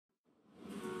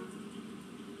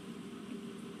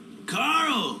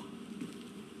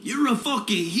a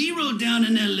fucking hero down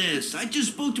in that list. I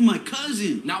just spoke to my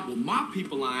cousin. Not with my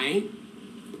people, I ain't.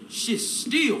 Shit's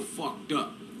still fucked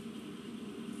up.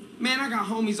 Man, I got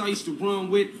homies I used to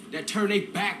run with that turned their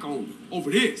back on me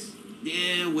over this.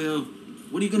 Yeah, well,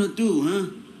 what are you gonna do, huh?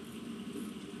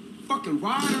 Fucking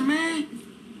Ryder, man.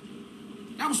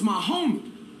 That was my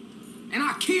homie. And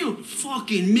I killed him.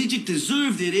 Fucking midget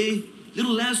deserved it, eh?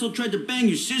 Little asshole tried to bang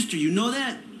your sister, you know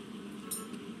that?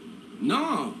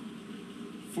 No.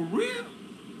 For real?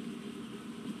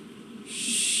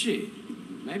 Shit.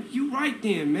 Maybe you right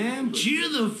then, man. But... Cheer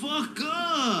the fuck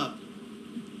up.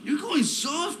 You're going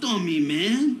soft on me,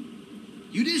 man.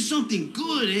 You did something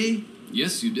good, eh?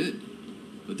 Yes, you did.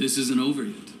 But this isn't over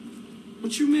yet.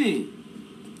 What you mean?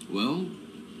 Well,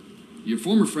 your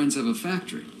former friends have a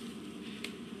factory.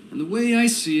 And the way I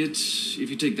see it, if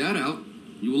you take that out,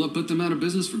 you will have put them out of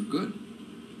business for good.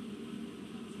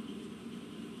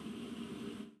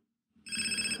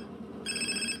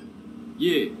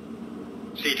 Yeah.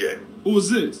 CJ. Who is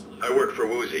this? I work for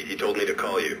Woozy. He told me to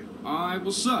call you. Alright,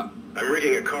 what's up? I'm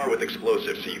rigging a car with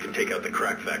explosives so you can take out the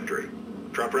crack factory.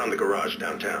 Drop around the garage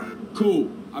downtown.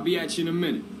 Cool. I'll be at you in a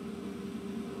minute.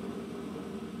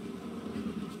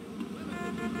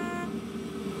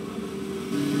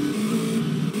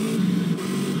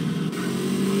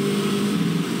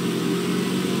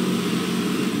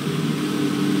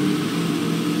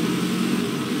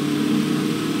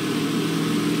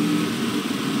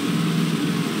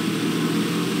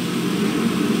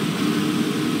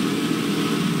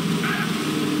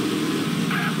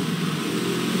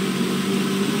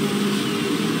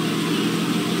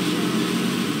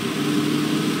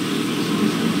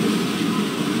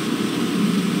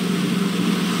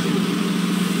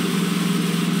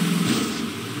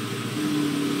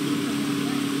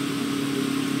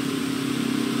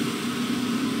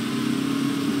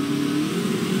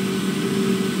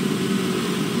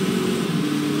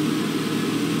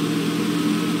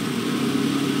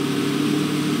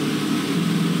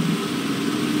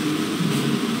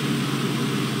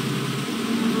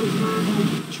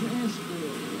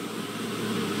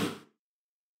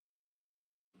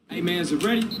 Hey man, is it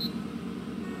ready?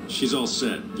 She's all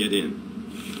set. Get in.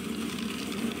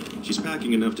 She's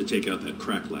packing enough to take out that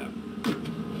crack lab.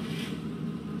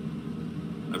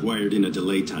 I've wired in a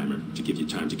delay timer to give you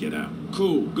time to get out.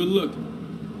 Cool, good luck.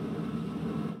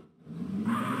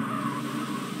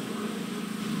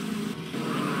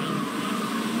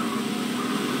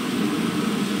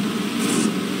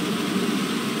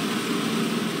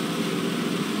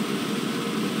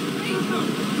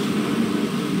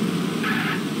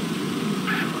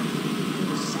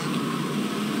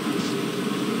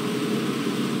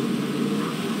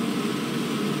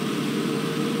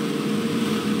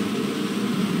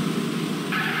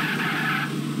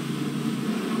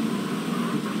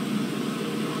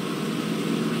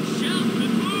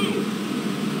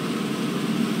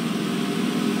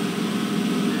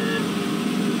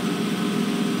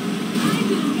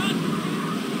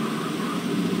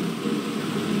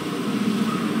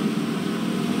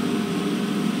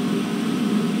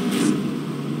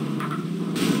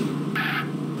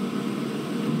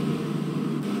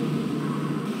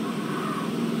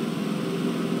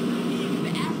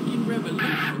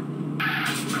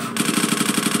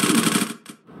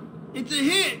 It's a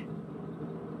hit!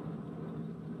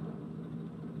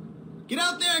 Get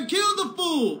out there and kill the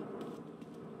fool!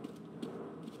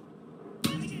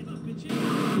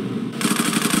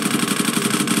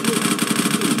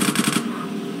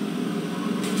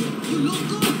 You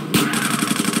loco?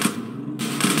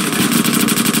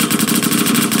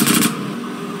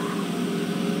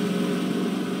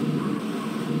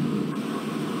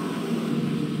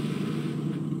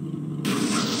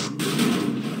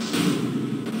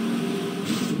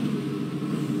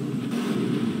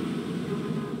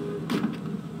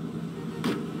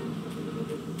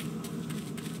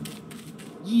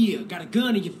 Yeah, got a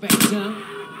gun in your face, huh?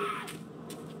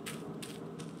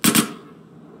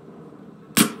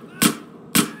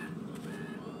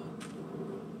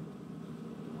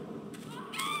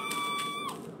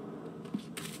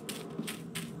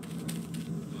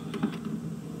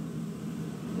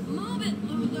 Move it,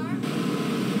 loser!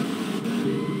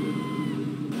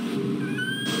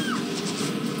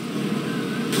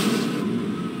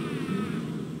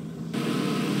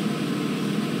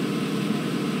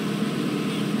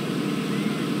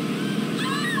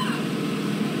 Ah!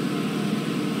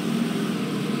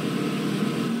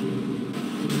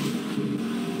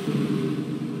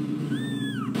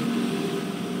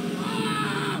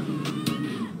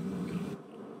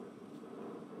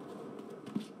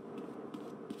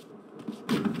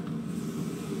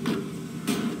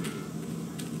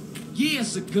 Yeah,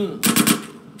 it's a gun.